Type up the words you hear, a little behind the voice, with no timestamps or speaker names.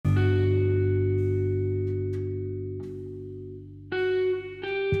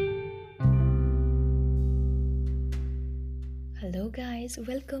guys,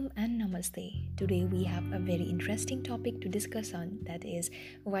 welcome and namaste. Today we have a very interesting topic to discuss on, that is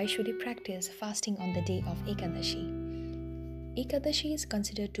why should we practice fasting on the day of Ekadashi? Ekadashi is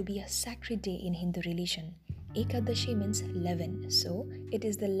considered to be a sacred day in Hindu religion. Ekadashi means 11, so it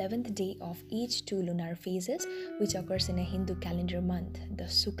is the 11th day of each two lunar phases which occurs in a Hindu calendar month, the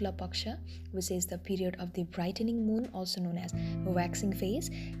Shukla Paksha, which is the period of the brightening moon, also known as waxing phase,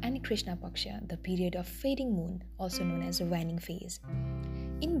 and Krishna Paksha, the period of fading moon, also known as waning phase.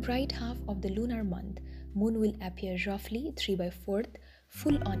 In bright half of the lunar month, moon will appear roughly 3 by 4th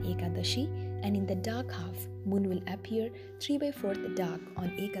full on Ekadashi, and in the dark half, moon will appear 3 by 4th dark on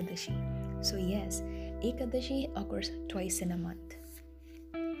Ekadashi. So yes, Ekadashi occurs twice in a month.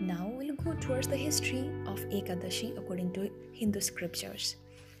 Now we'll go towards the history of Ekadashi according to Hindu scriptures.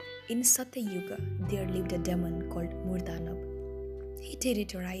 In Satya Yuga, there lived a demon called Murdanab. He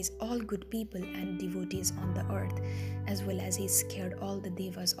terrorized all good people and devotees on the earth, as well as he scared all the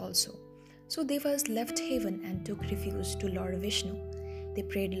devas also. So devas left heaven and took refuge to Lord Vishnu. They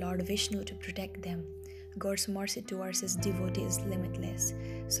prayed Lord Vishnu to protect them. God's mercy towards his devotees is limitless,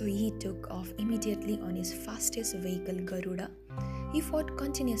 so he took off immediately on his fastest vehicle Garuda. He fought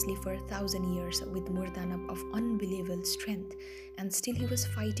continuously for 1,000 years with Murdanab of unbelievable strength, and still he was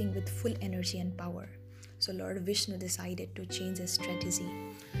fighting with full energy and power. So Lord Vishnu decided to change his strategy.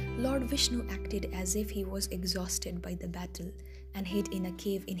 Lord Vishnu acted as if he was exhausted by the battle and hid in a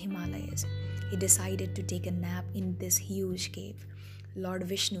cave in Himalayas. He decided to take a nap in this huge cave. Lord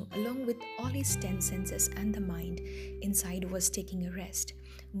Vishnu, along with all his 10 senses and the mind inside, was taking a rest.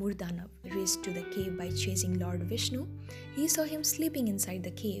 Murdanab reached to the cave by chasing Lord Vishnu. He saw him sleeping inside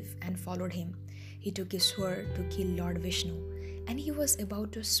the cave and followed him. He took his sword to kill Lord Vishnu, and he was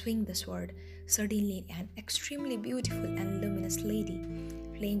about to swing the sword. Suddenly, an extremely beautiful and luminous lady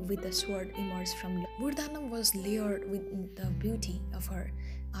playing with the sword emerged from Murdanab was lured with the beauty of her,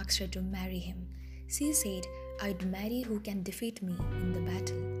 asked her to marry him. She said, "I'd marry who can defeat me in the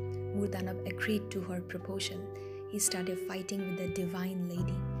battle." Murdanab agreed to her proposal. He started fighting with the divine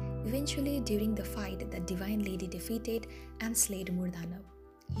lady. Eventually, during the fight, the divine lady defeated and slayed Murdanab.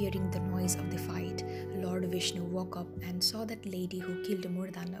 Hearing the noise of the fight, Lord Vishnu woke up and saw that lady who killed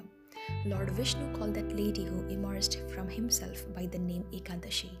Murdanab. Lord Vishnu called that lady who emerged from himself by the name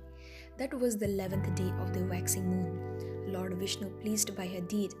Ekadashi. That was the 11th day of the waxing moon. Lord Vishnu, pleased by her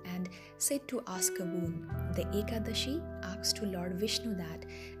deed, and said to ask a boon. The Ekadashi asked to Lord Vishnu that,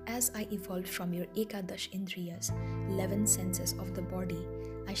 as I evolved from your Ekadash Indriyas, 11 senses of the body,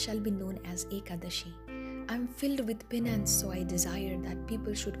 I shall be known as Ekadashi. I am filled with penance, so I desire that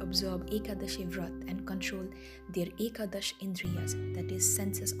people should observe Ekadashi Vrat and control their Ekadash Indriyas, that is,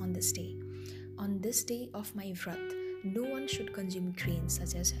 senses, on this day. On this day of my Vrat, no one should consume grains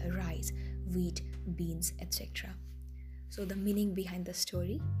such as rice, wheat, beans, etc. So the meaning behind the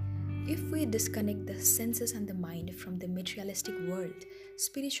story: if we disconnect the senses and the mind from the materialistic world,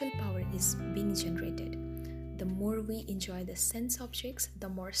 spiritual power is being generated. The more we enjoy the sense objects, the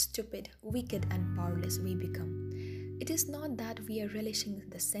more stupid, wicked, and powerless we become. It is not that we are relishing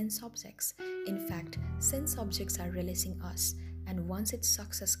the sense objects. In fact, sense objects are relishing us, and once it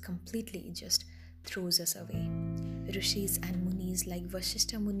sucks us completely, it just throws us away. Rishis and Munis like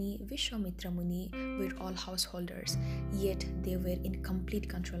Vasishtha Muni, Vishwamitra Muni were all householders, yet they were in complete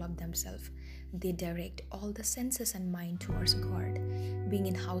control of themselves. They direct all the senses and mind towards God. Being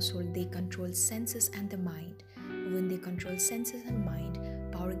in household, they control senses and the mind. When they control senses and mind,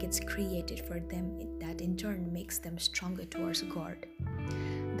 power gets created for them that in turn makes them stronger towards God.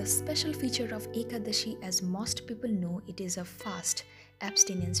 The special feature of Ekadashi, as most people know, it is a fast,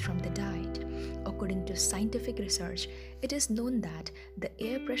 abstinence from the diet. According to scientific research, it is known that the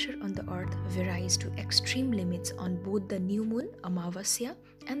air pressure on the earth varies to extreme limits on both the new moon Amavasya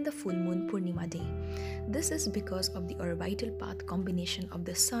and the full moon Purnima day. This is because of the orbital path combination of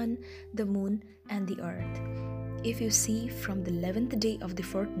the sun, the moon, and the earth. If you see, from the 11th day of the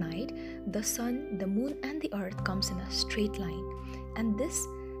fortnight, the sun, the moon, and the earth comes in a straight line, and this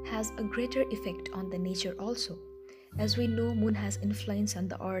has a greater effect on the nature also. As we know, moon has influence on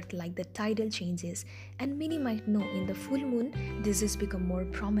the earth like the tidal changes, and many might know in the full moon disease become more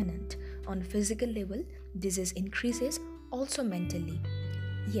prominent. On physical level, disease increases, also mentally.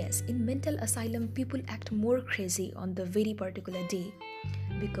 Yes, in mental asylum, people act more crazy on the very particular day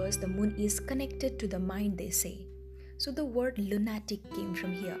because the moon is connected to the mind, they say. So the word lunatic came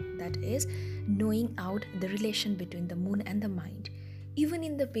from here, that is, knowing out the relation between the moon and the mind. Even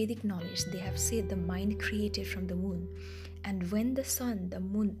in the Vedic knowledge, they have said the mind created from the moon. And when the sun, the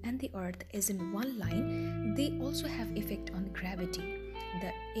moon, and the earth is in one line, they also have effect on gravity,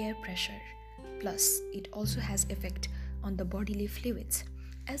 the air pressure. Plus, it also has effect on the bodily fluids,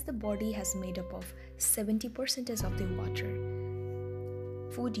 as the body has made up of 70% of the water.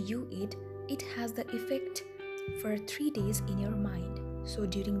 Food you eat, it has the effect for 3 days in your mind. So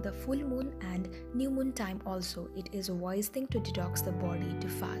during the full moon and new moon time also, it is a wise thing to detox the body, to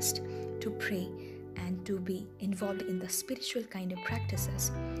fast, to pray, and to be involved in the spiritual kind of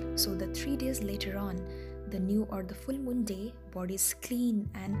practices. So the 3 days later on, the new or the full moon day, body is clean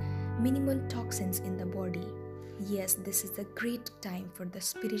and minimal toxins in the body. Yes, this is a great time for the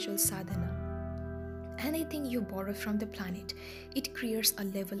spiritual sadhana. Anything you borrow from the planet, it creates a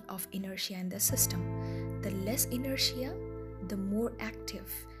level of inertia in the system. The less inertia, the more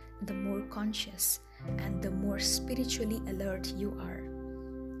active, the more conscious, and the more spiritually alert you are.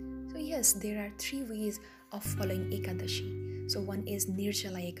 So yes, there are 3 ways of following Ekadashi. So one is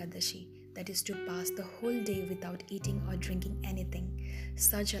Nirjala Ekadashi, that is to pass the whole day without eating or drinking anything.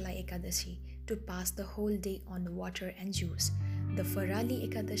 Sajala Ekadashi, to pass the whole day on water and juice. The Farali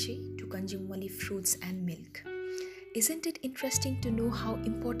Ekadashi, to consume only fruits and milk. Isn't it interesting to know how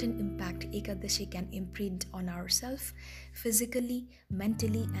important impact Ekadashi can imprint on ourselves, physically,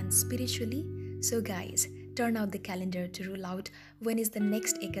 mentally, and spiritually? So guys, turn out the calendar to rule out when is the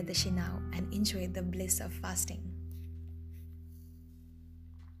next Ekadashi now and enjoy the bliss of fasting.